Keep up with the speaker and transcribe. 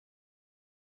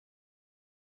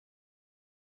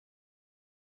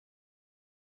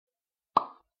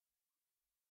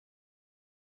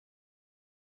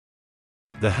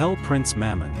The Hell Prince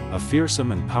Mammon, a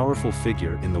fearsome and powerful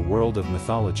figure in the world of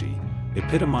mythology,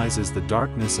 epitomizes the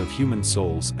darkness of human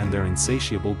souls and their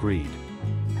insatiable greed.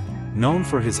 Known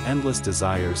for his endless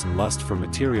desires and lust for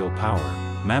material power,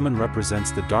 Mammon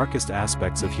represents the darkest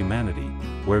aspects of humanity,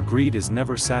 where greed is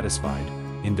never satisfied.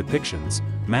 In depictions,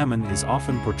 Mammon is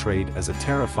often portrayed as a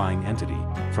terrifying entity,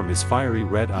 from his fiery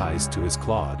red eyes to his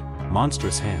clawed,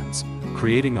 monstrous hands,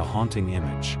 creating a haunting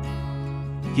image.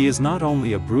 He is not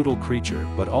only a brutal creature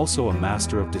but also a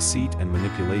master of deceit and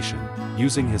manipulation,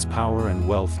 using his power and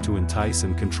wealth to entice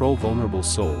and control vulnerable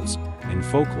souls. In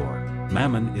folklore,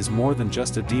 Mammon is more than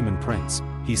just a demon prince,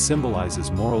 he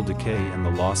symbolizes moral decay and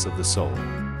the loss of the soul.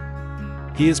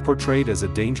 He is portrayed as a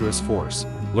dangerous force,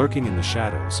 lurking in the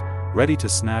shadows, ready to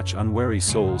snatch unwary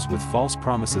souls with false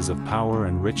promises of power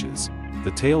and riches.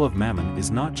 The tale of Mammon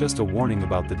is not just a warning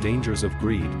about the dangers of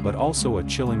greed but also a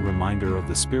chilling reminder of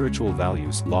the spiritual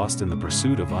values lost in the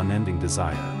pursuit of unending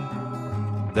desire.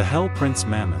 The Hell Prince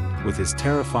Mammon, with his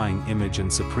terrifying image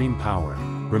and supreme power,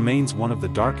 remains one of the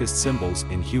darkest symbols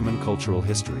in human cultural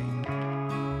history.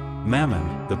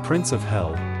 Mammon, the Prince of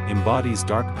Hell, embodies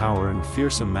dark power and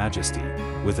fearsome majesty,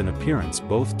 with an appearance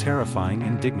both terrifying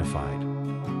and dignified.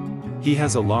 He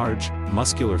has a large,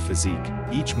 muscular physique,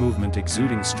 each movement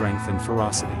exuding strength and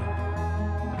ferocity.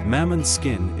 Mammon's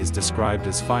skin is described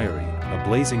as fiery, a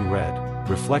blazing red,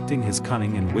 reflecting his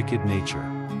cunning and wicked nature.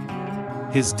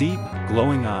 His deep,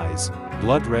 glowing eyes,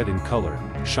 blood red in color,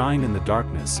 shine in the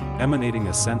darkness, emanating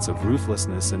a sense of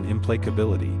ruthlessness and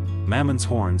implacability. Mammon's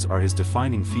horns are his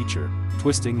defining feature,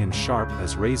 twisting and sharp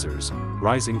as razors,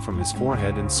 rising from his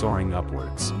forehead and soaring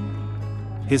upwards.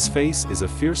 His face is a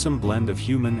fearsome blend of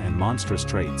human and monstrous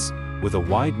traits, with a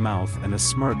wide mouth and a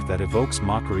smirk that evokes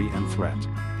mockery and threat.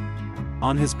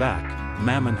 On his back,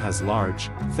 Mammon has large,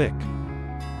 thick,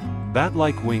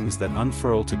 bat-like wings that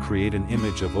unfurl to create an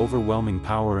image of overwhelming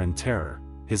power and terror.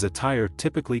 His attire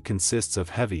typically consists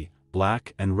of heavy,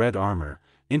 black and red armor,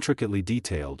 intricately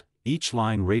detailed, each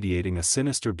line radiating a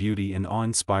sinister beauty and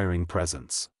awe-inspiring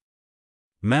presence.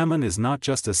 Mammon is not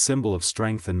just a symbol of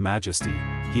strength and majesty,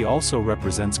 he also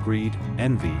represents greed,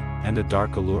 envy, and a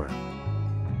dark allure.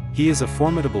 He is a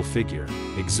formidable figure,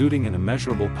 exuding an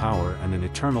immeasurable power and an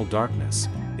eternal darkness,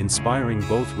 inspiring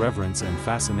both reverence and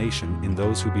fascination in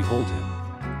those who behold him.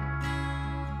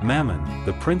 Mammon,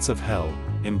 the Prince of Hell,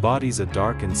 embodies a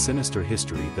dark and sinister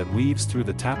history that weaves through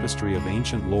the tapestry of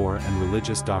ancient lore and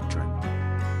religious doctrine.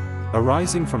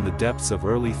 Arising from the depths of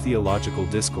early theological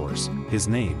discourse, his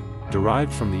name,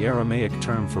 derived from the Aramaic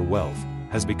term for wealth,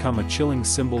 has become a chilling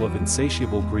symbol of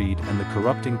insatiable greed and the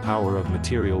corrupting power of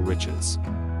material riches.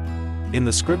 In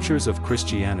the scriptures of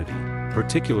Christianity,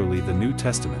 particularly the New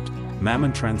Testament,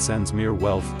 Mammon transcends mere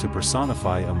wealth to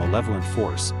personify a malevolent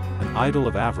force, an idol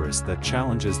of avarice that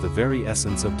challenges the very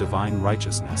essence of divine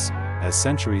righteousness. As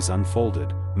centuries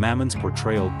unfolded, Mammon's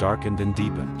portrayal darkened and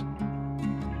deepened.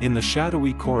 In the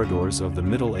shadowy corridors of the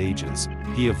Middle Ages,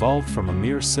 he evolved from a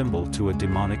mere symbol to a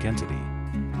demonic entity.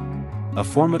 A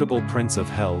formidable prince of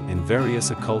hell in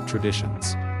various occult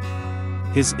traditions.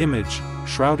 His image,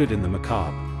 shrouded in the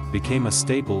macabre, became a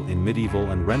staple in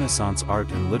medieval and Renaissance art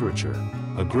and literature,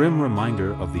 a grim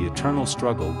reminder of the eternal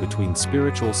struggle between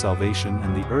spiritual salvation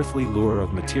and the earthly lure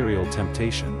of material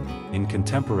temptation. In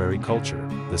contemporary culture,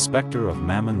 the specter of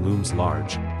Mammon looms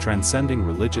large, transcending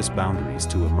religious boundaries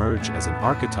to emerge as an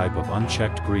archetype of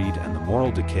unchecked greed and the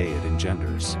moral decay it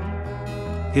engenders.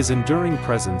 His enduring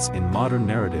presence in modern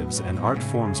narratives and art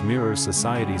forms mirrors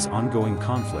society's ongoing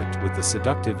conflict with the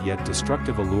seductive yet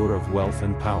destructive allure of wealth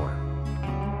and power.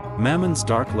 Mammon's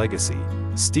dark legacy,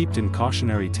 steeped in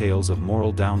cautionary tales of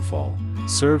moral downfall,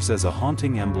 serves as a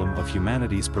haunting emblem of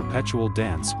humanity's perpetual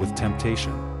dance with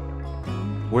temptation,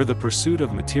 where the pursuit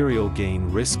of material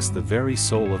gain risks the very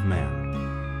soul of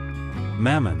man.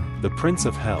 Mammon, the Prince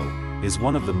of Hell, is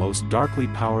one of the most darkly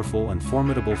powerful and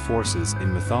formidable forces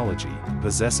in mythology,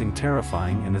 possessing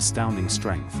terrifying and astounding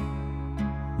strength.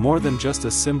 More than just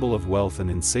a symbol of wealth and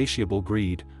insatiable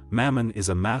greed, Mammon is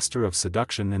a master of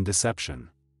seduction and deception.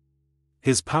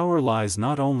 His power lies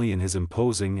not only in his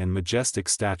imposing and majestic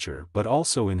stature but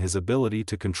also in his ability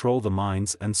to control the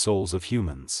minds and souls of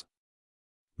humans.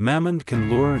 Mammon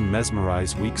can lure and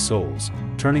mesmerize weak souls,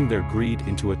 turning their greed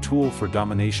into a tool for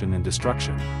domination and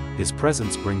destruction. His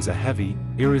presence brings a heavy,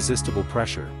 irresistible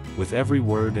pressure, with every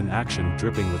word and action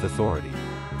dripping with authority.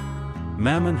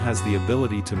 Mammon has the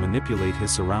ability to manipulate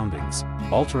his surroundings,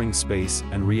 altering space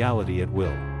and reality at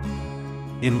will.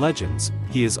 In legends,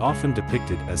 he is often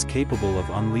depicted as capable of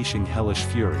unleashing hellish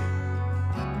fury.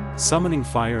 summoning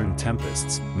fire and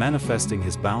tempests, manifesting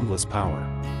his boundless power.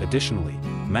 Additionally,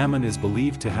 Mammon is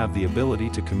believed to have the ability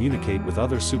to communicate with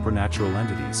other supernatural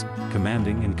entities,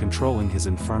 commanding and controlling his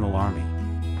infernal army.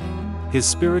 His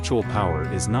spiritual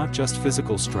power is not just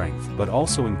physical strength but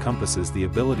also encompasses the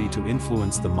ability to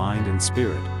influence the mind and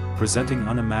spirit, presenting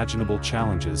unimaginable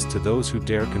challenges to those who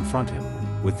dare confront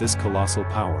him. With this colossal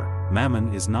power,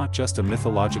 Mammon is not just a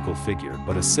mythological figure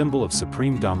but a symbol of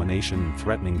supreme domination and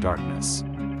threatening darkness.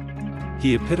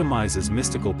 He epitomizes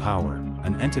mystical power,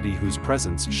 an entity whose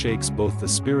presence shakes both the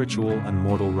spiritual and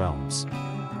mortal realms.